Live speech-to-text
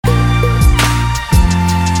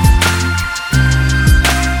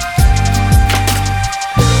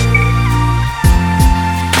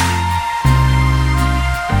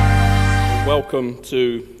Welcome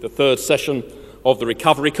to the third session of the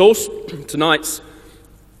recovery course. Tonight's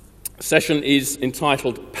session is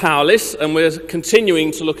entitled Powerless, and we're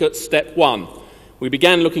continuing to look at step one. We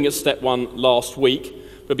began looking at step one last week,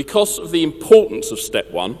 but because of the importance of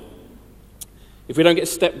step one, if we don't get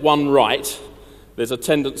step one right, there's a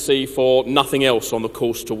tendency for nothing else on the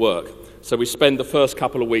course to work. So we spend the first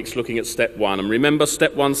couple of weeks looking at step one. And remember,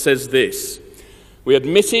 step one says this: we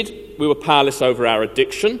admitted we were powerless over our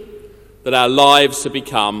addiction, that our lives had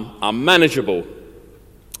become unmanageable.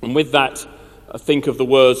 And with that, I think of the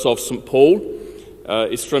words of St. Paul.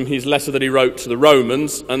 It's from his letter that he wrote to the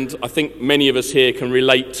Romans, and I think many of us here can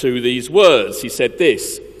relate to these words. He said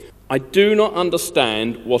this: I do not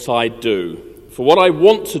understand what I do. For what I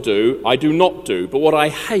want to do, I do not do, but what I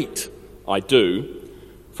hate, I do.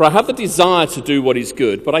 For I have the desire to do what is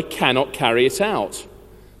good, but I cannot carry it out.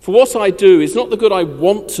 For what I do is not the good I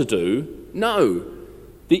want to do, no,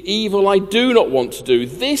 the evil I do not want to do,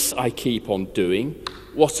 this I keep on doing.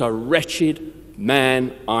 What a wretched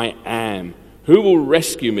man I am. Who will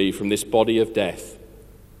rescue me from this body of death?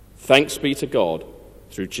 Thanks be to God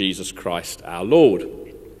through Jesus Christ our Lord.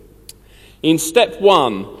 In step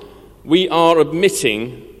one, we are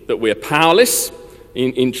admitting that we are powerless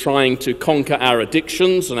in trying to conquer our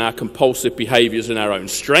addictions and our compulsive behaviours in our own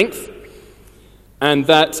strength, and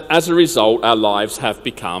that as a result our lives have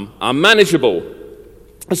become unmanageable.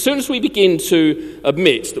 As soon as we begin to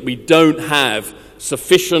admit that we don't have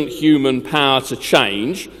sufficient human power to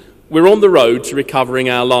change, we're on the road to recovering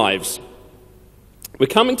our lives. We're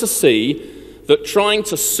coming to see that trying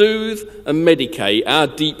to soothe and medicate our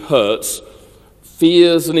deep hurts,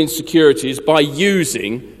 fears and insecurities by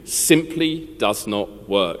using simply does not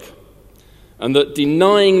work. And that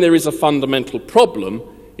denying there is a fundamental problem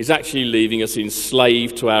is actually leaving us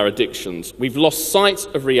enslaved to our addictions. We've lost sight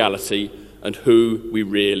of reality and who we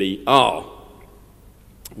really are.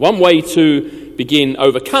 One way to begin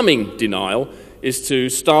overcoming denial is to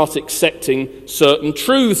start accepting certain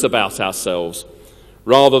truths about ourselves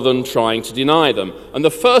rather than trying to deny them. And the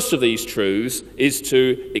first of these truths is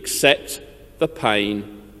to accept the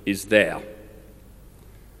pain is there.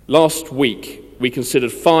 Last week, we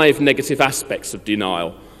considered 5 negative aspects of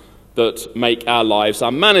denial that make our lives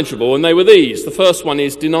unmanageable, and they were these. The first one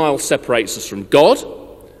is denial separates us from God.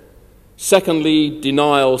 Secondly,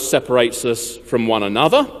 denial separates us from one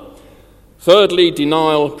another. Thirdly,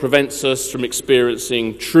 denial prevents us from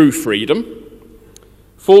experiencing true freedom.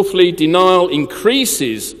 Fourthly, denial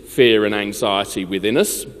increases fear and anxiety within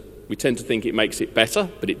us. We tend to think it makes it better,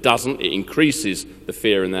 but it doesn't. It increases the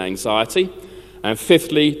fear and the anxiety. And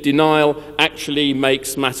fifthly, denial actually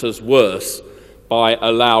makes matters worse by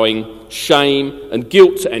allowing shame and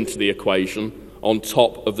guilt to enter the equation on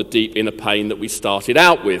top of the deep inner pain that we started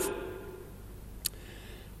out with.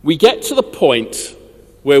 We get to the point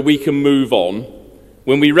where we can move on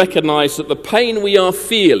when we recognise that the pain we are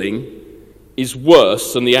feeling is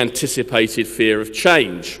worse than the anticipated fear of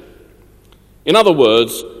change. In other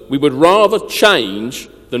words, we would rather change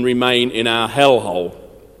than remain in our hellhole.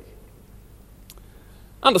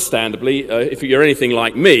 Understandably, if you're anything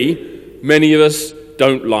like me, many of us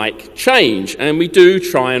don't like change, and we do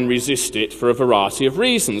try and resist it for a variety of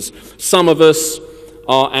reasons. Some of us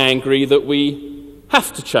are angry that we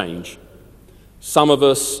have to change. Some of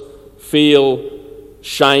us feel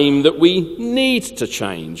shame that we need to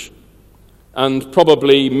change. And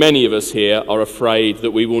probably many of us here are afraid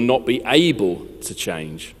that we will not be able to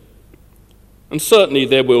change. And certainly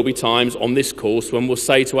there will be times on this course when we'll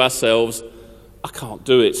say to ourselves, I can't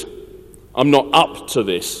do it. I'm not up to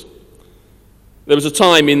this. There was a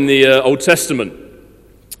time in the Old Testament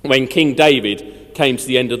when King David came to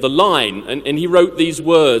the end of the line, and he wrote these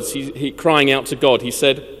words, he crying out to God. He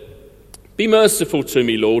said, Be merciful to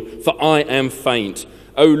me, Lord, for I am faint.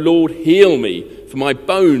 O Lord, heal me, for my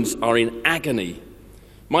bones are in agony.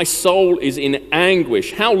 My soul is in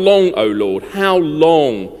anguish. How long, O Lord? How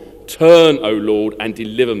long? Turn, O Lord, and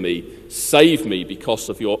deliver me. Save me because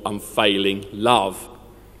of your unfailing love.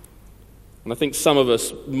 And I think some of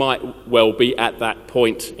us might well be at that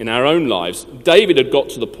point in our own lives. David had got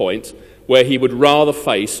to the point where he would rather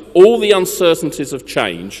face all the uncertainties of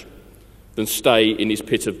change than stay in his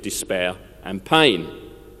pit of despair and pain.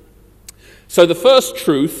 So the first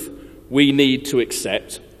truth we need to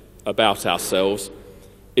accept about ourselves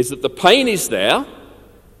is that the pain is there,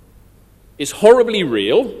 it's horribly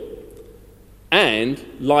real, and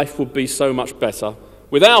life would be so much better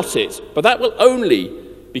without it. But that will only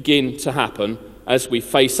begin to happen as we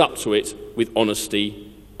face up to it with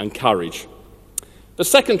honesty and courage. The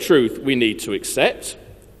second truth we need to accept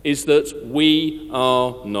is that we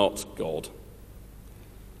are not God.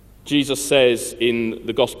 Jesus says in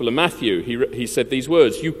the Gospel of Matthew, he said these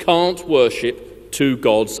words, "You can't worship two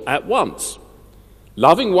gods at once.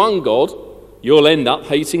 Loving one God, you'll end up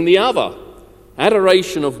hating the other.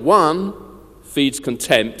 Adoration of one feeds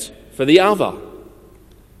contempt for the other."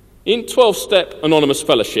 In 12-step anonymous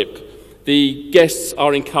fellowship, the guests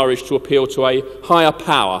are encouraged to appeal to a higher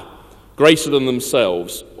power, greater than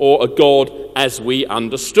themselves, or a God as we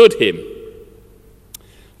understood him.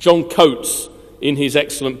 John Coates, in his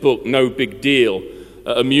excellent book, No Big Deal,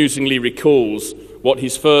 amusingly recalls what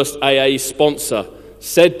his first AA sponsor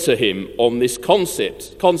said to him on this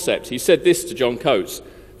concept. He said this to John Coates: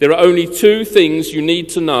 "There are only two things you need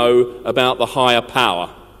to know about the higher power.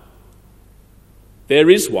 There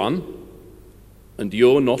is one, and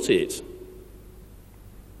you're not it."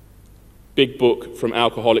 Big Book from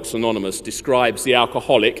Alcoholics Anonymous describes the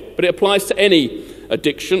alcoholic, but it applies to any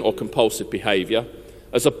addiction or compulsive behaviour,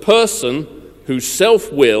 as a person whose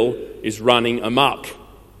self-will is running amok.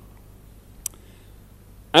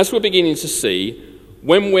 As we're beginning to see,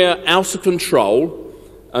 when we're out of control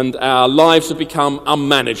and our lives have become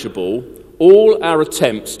unmanageable, all our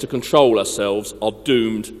attempts to control ourselves are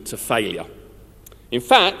doomed to failure. In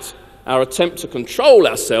fact, our attempt to control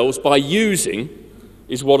ourselves by using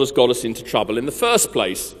is what has got us into trouble in the first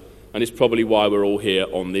place, and is probably why we're all here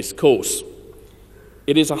on this course.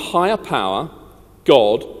 It is a higher power,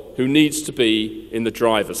 God, who needs to be in the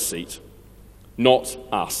driver's seat, not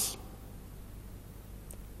us.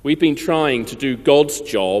 We've been trying to do God's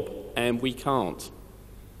job, and we can't.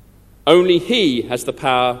 Only he has the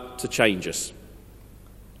power to change us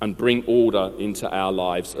and bring order into our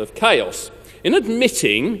lives of chaos. In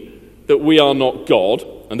admitting that we are not God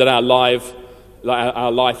and that our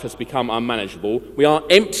life has become unmanageable, we are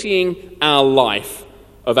emptying our life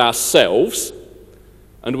of ourselves,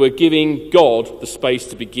 and we're giving God the space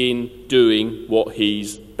to begin doing what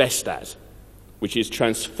he's best at, which is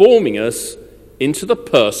transforming us into the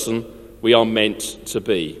person we are meant to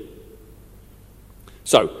be.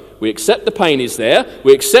 So, we accept the pain is there,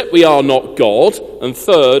 we accept we are not God, and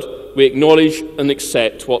third, we acknowledge and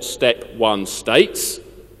accept what step 1 states: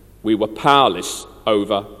 we were powerless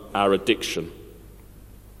over our addiction.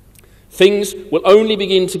 Things will only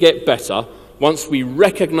begin to get better once we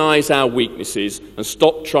recognise our weaknesses and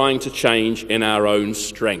stop trying to change in our own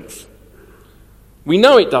strength. We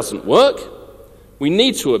know it doesn't work. We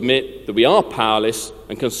need to admit that we are powerless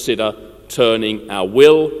and consider turning our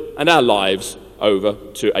will and our lives over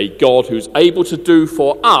to a God who's able to do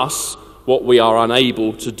for us what we are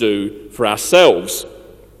unable to do for ourselves.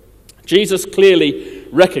 Jesus clearly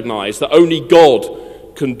recognised that only God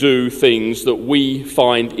can do things that we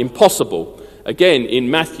find impossible. Again,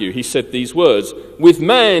 in Matthew, he said these words: "With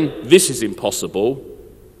man, this is impossible,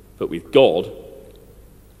 but with God,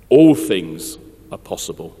 all things are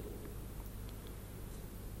possible."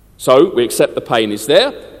 So, we accept the pain is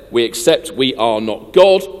there, we accept we are not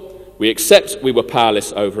God, we accept we were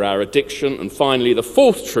powerless over our addiction, and finally, the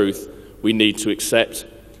fourth truth we need to accept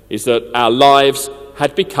is that our lives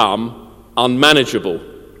had become unmanageable.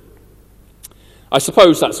 I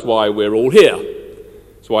suppose that's why we're all here.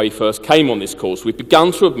 That's why we first came on this course. We've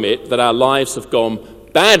begun to admit that our lives have gone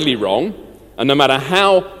badly wrong, and no matter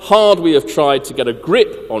how hard we have tried to get a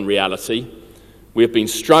grip on reality, we have been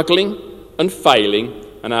struggling and failing,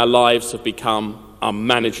 and our lives have become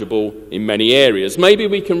unmanageable in many areas. Maybe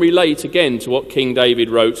we can relate again to what King David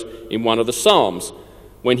wrote in one of the Psalms,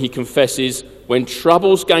 when he confesses, "When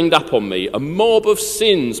troubles ganged up on me, a mob of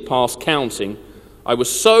sins past counting, I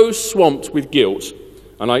was so swamped with guilt,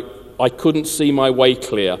 and I couldn't see my way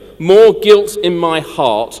clear. More guilt in my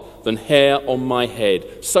heart than hair on my head.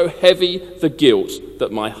 So heavy the guilt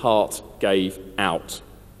that my heart gave out."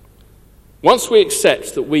 Once we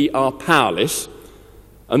accept that we are powerless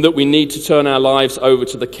and that we need to turn our lives over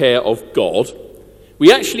to the care of God,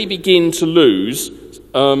 we actually begin to lose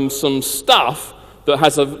some stuff that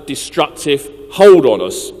has a destructive hold on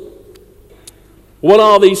us. What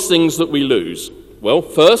are these things that we lose? Well,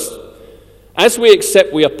 first, as we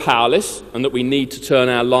accept we are powerless and that we need to turn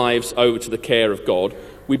our lives over to the care of God,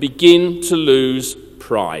 we begin to lose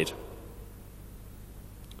pride.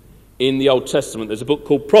 In the Old Testament, there's a book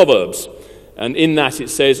called Proverbs, and in that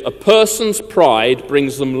it says, "A person's pride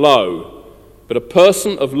brings them low, but a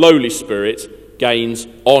person of lowly spirit gains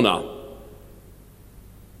honour."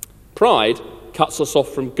 Pride cuts us off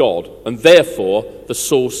from God, and therefore the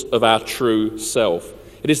source of our true self.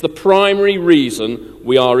 It is the primary reason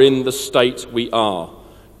we are in the state we are.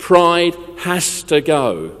 Pride has to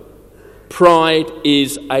go. Pride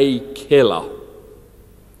is a killer.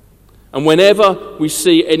 And whenever we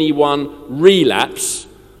see anyone relapse,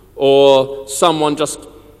 or someone just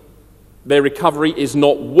their recovery is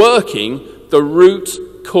not working, the root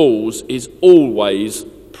cause is always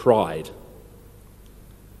pride.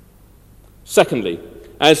 Secondly,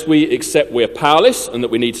 as we accept we're powerless and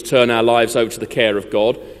that we need to turn our lives over to the care of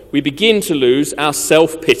God, we begin to lose our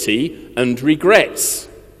self-pity and regrets.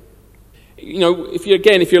 You know, if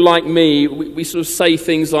you're like me, we sort of say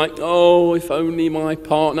things like, oh, if only my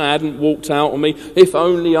partner hadn't walked out on me, if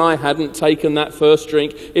only I hadn't taken that first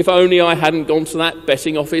drink, if only I hadn't gone to that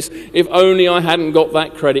betting office, if only I hadn't got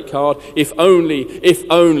that credit card, if only.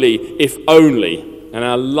 And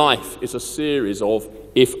our life is a series of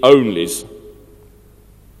if-onlys.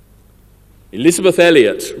 Elizabeth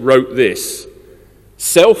Elliot wrote this: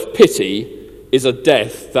 self-pity is a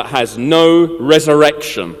death that has no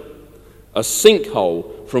resurrection, a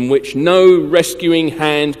sinkhole from which no rescuing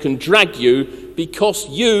hand can drag you because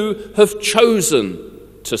you have chosen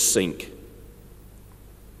to sink.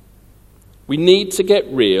 We need to get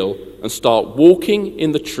real and start walking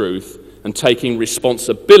in the truth and taking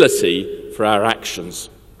responsibility for our actions.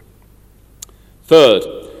 Third,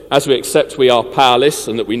 as we accept we are powerless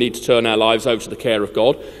and that we need to turn our lives over to the care of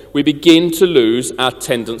God, we begin to lose our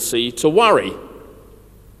tendency to worry.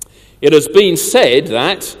 It has been said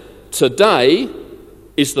that today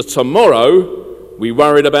is the tomorrow we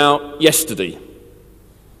worried about yesterday.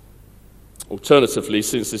 Alternatively,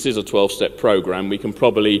 since this is a 12-step program, we can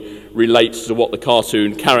probably relate to what the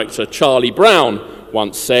cartoon character Charlie Brown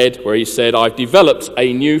once said, where he said, "I've developed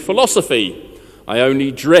a new philosophy. I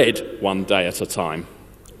only dread one day at a time."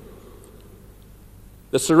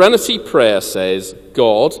 The Serenity Prayer says,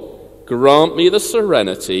 God, grant me the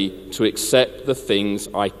serenity to accept the things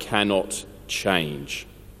I cannot change.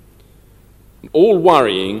 All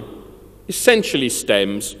worrying essentially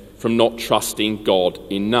stems from not trusting God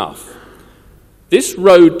enough. This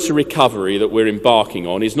road to recovery that we're embarking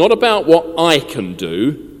on is not about what I can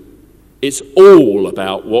do, it's all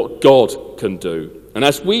about what God can do. And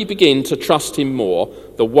as we begin to trust him more,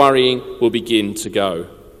 the worrying will begin to go.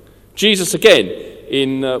 Jesus again,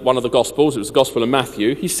 in one of the Gospels, it was the Gospel of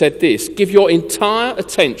Matthew, he said this: give your entire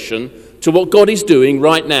attention to what God is doing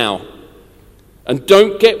right now. And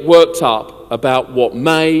don't get worked up about what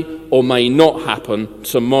may or may not happen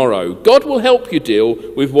tomorrow. God will help you deal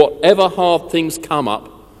with whatever hard things come up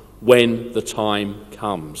when the time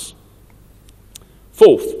comes.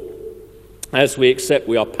 Fourth, as we accept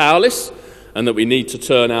we are powerless and that we need to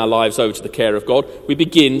turn our lives over to the care of God, we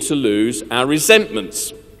begin to lose our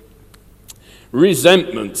resentments.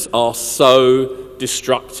 Resentments are so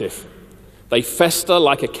destructive. They fester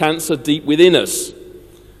like a cancer deep within us.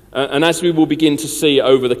 And as we will begin to see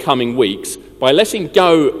over the coming weeks, by letting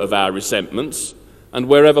go of our resentments and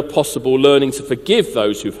wherever possible learning to forgive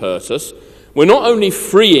those who've hurt us, we're not only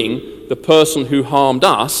freeing the person who harmed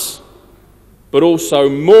us, but also,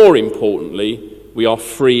 more importantly, we are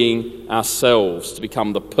freeing ourselves to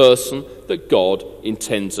become the person that God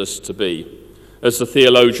intends us to be. As the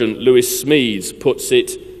theologian Lewis Smedes puts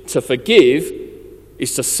it, to forgive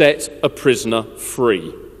is to set a prisoner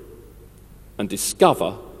free and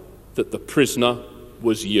discover that the prisoner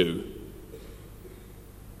was you.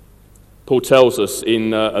 Paul tells us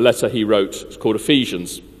in a letter he wrote, it's called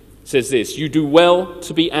Ephesians, it says this: you do well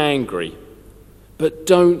to be angry, but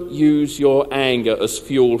don't use your anger as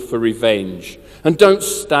fuel for revenge. And don't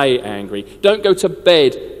stay angry. Don't go to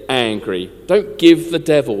bed angry. Don't give the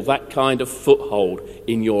devil that kind of foothold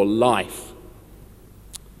in your life.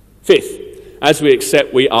 Fifth, as we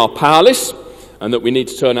accept we are powerless and that we need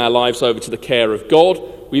to turn our lives over to the care of God,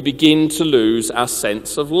 we begin to lose our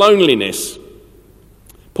sense of loneliness.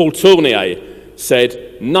 Paul Tournier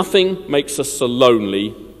said, nothing makes us so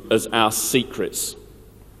lonely as our secrets.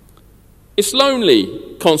 It's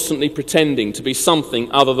lonely constantly pretending to be something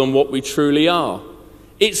other than what we truly are.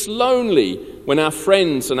 It's lonely when our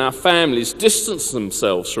friends and our families distance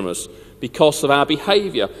themselves from us because of our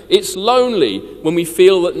behaviour. It's lonely when we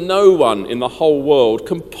feel that no one in the whole world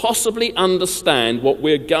can possibly understand what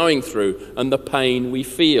we're going through and the pain we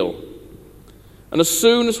feel. And as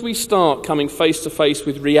soon as we start coming face to face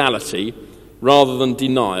with reality rather than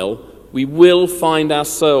denial, we will find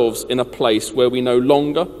ourselves in a place where we no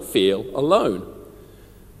longer feel alone.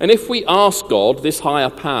 And if we ask God, this higher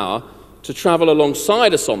power, to travel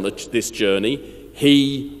alongside us on this journey,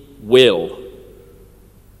 he will.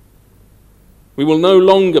 We will no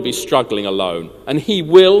longer be struggling alone, and he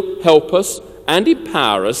will help us and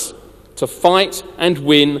empower us to fight and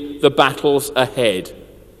win the battles ahead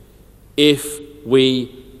if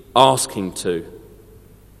we ask him to.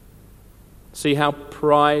 See how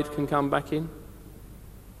pride can come back in?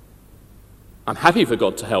 I'm happy for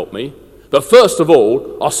God to help me, but first of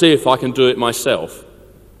all, I'll see if I can do it myself.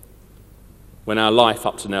 when our life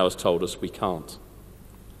up to now has told us we can't.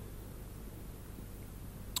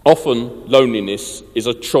 Often, loneliness is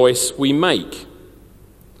a choice we make.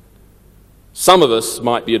 Some of us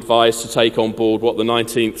might be advised to take on board what the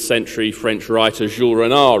 19th century French writer Jules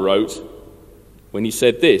Renard wrote when he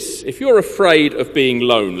said this: "If you're afraid of being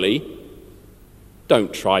lonely,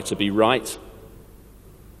 don't try to be right."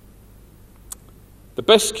 The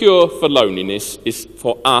best cure for loneliness is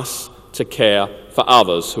for us to care for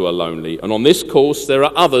others who are lonely. And on this course, there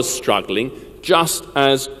are others struggling just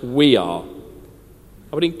as we are.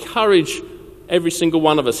 I would encourage every single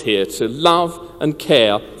one of us here to love and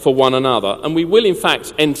care for one another. And we will, in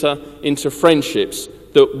fact, enter into friendships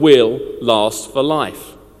that will last for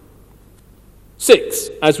life. 6,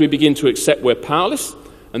 as we begin to accept we're powerless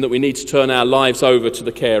and that we need to turn our lives over to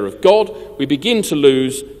the care of God, we begin to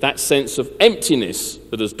lose that sense of emptiness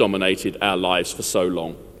that has dominated our lives for so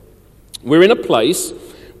long. We're in a place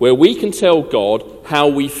where we can tell God how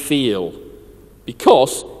we feel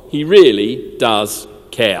because he really does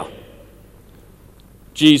care.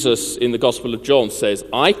 Jesus in the Gospel of John says,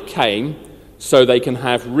 "I came so they can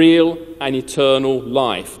have real and eternal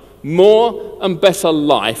life, more and better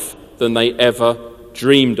life than they ever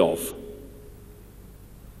dreamed of."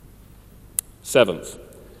 7th,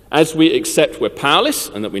 as we accept we're powerless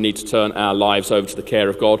and that we need to turn our lives over to the care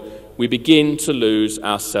of God, we begin to lose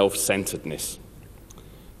our self-centeredness.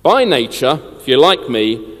 By nature, if you're like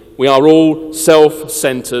me, we are all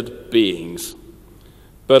self-centered beings.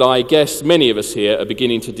 But I guess many of us here are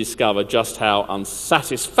beginning to discover just how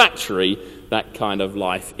unsatisfactory that kind of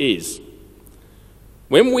life is.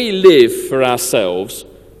 When we live for ourselves,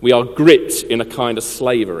 we are gripped in a kind of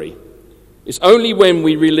slavery. It's only when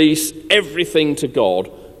we release everything to God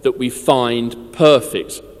that we find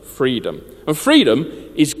perfect freedom. And freedom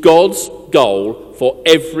is God's goal for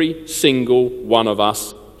every single one of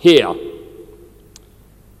us here.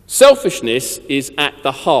 Selfishness is at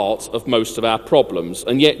the heart of most of our problems,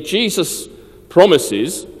 and yet Jesus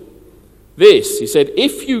promises this. He said,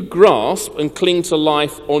 if you grasp and cling to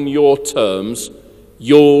life on your terms,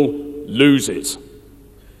 you'll lose it.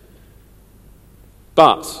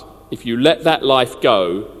 But if you let that life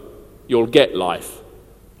go, you'll get life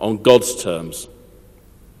on God's terms.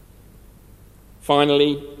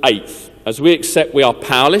 Finally, 8th, as we accept we are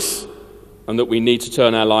powerless and that we need to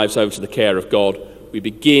turn our lives over to the care of God, we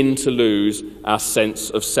begin to lose our sense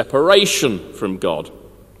of separation from God.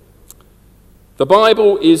 The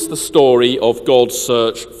Bible is the story of God's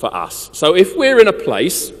search for us. So if we're in a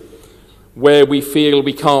place where we feel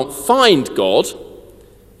we can't find God,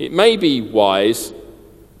 it may be wise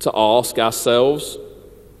to ask ourselves,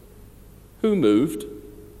 who moved?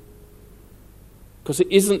 Because it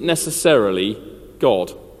isn't necessarily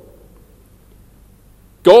God.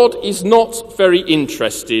 God is not very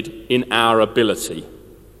interested in our ability.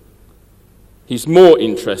 He's more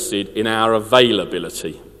interested in our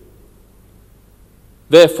availability.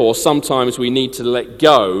 Therefore, sometimes we need to let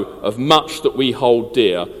go of much that we hold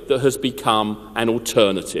dear that has become an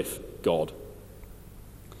alternative God.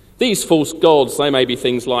 These false gods, they may be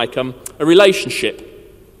things like a relationship,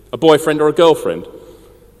 a boyfriend or a girlfriend,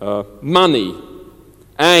 money,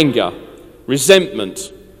 anger,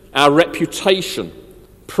 resentment, our reputation,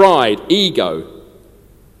 pride, ego,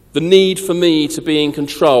 the need for me to be in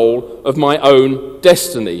control of my own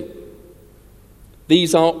destiny.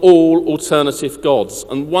 These are all alternative gods,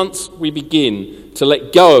 and once we begin to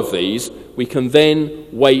let go of these, we can then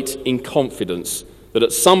wait in confidence that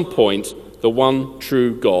at some point the one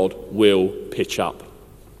true God will pitch up.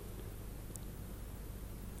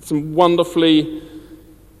 Some wonderfully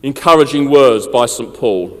encouraging words by St.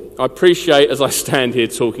 Paul. I appreciate as I stand here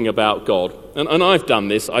talking about God, and I've done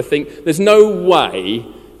this, I think there's no way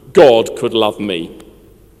God could love me.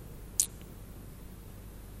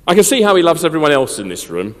 I can see how he loves everyone else in this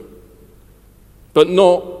room, but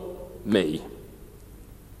not me.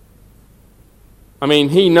 I mean,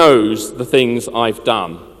 he knows the things I've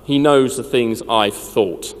done. He knows the things I've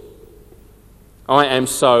thought. I am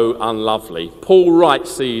so unlovely. Paul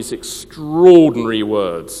writes these extraordinary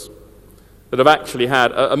words that have actually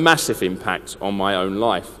had a massive impact on my own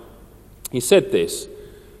life. He said this,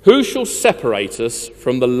 "Who shall separate us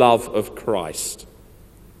from the love of Christ?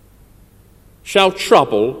 Shall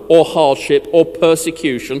trouble or hardship or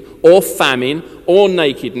persecution or famine or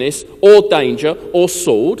nakedness or danger or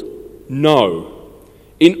sword? No.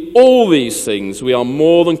 In all these things we are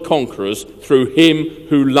more than conquerors through him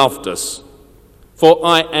who loved us. For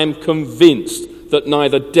I am convinced that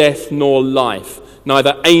neither death nor life,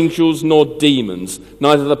 neither angels nor demons,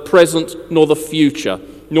 neither the present nor the future,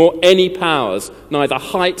 nor any powers, neither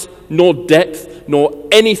height nor depth, nor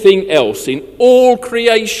anything else in all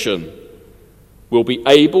creation will be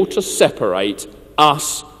able to separate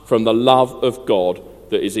us from the love of God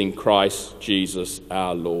that is in Christ Jesus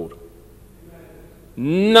our Lord.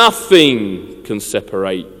 Nothing can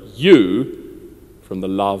separate you from the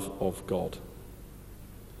love of God.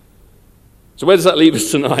 So where does that leave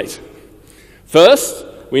us tonight? First,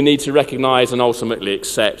 we need to recognise and ultimately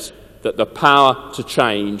accept that the power to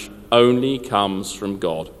change only comes from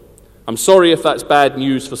God. I'm sorry if that's bad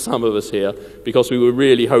news for some of us here, because we were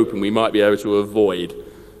really hoping we might be able to avoid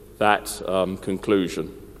that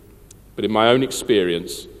conclusion. But in my own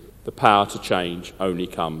experience, the power to change only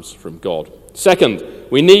comes from God. Second,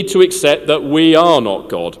 we need to accept that we are not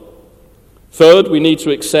God. Third, we need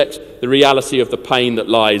to accept the reality of the pain that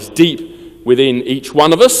lies deep within each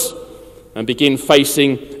one of us and begin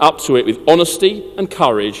facing up to it with honesty and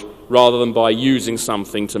courage rather than by using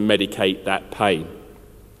something to medicate that pain.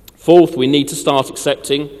 Fourth, we need to start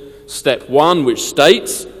accepting step 1, which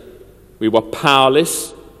states we were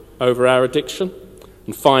powerless over our addiction.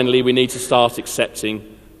 And finally, we need to start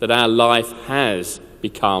accepting that our life has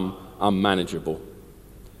become unmanageable.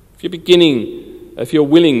 If you're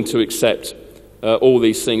willing to accept all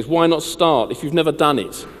these things, why not start, if you've never done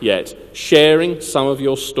it yet, sharing some of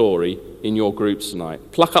your story in your groups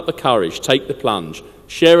tonight? Pluck up the courage, take the plunge,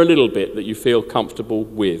 share a little bit that you feel comfortable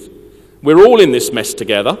with. We're all in this mess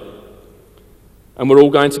together, and we're all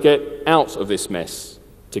going to get out of this mess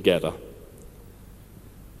together.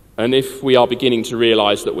 And if we are beginning to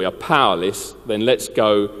realise that we are powerless, then let's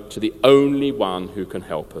go to the only one who can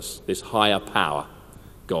help us, this higher power,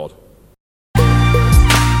 God.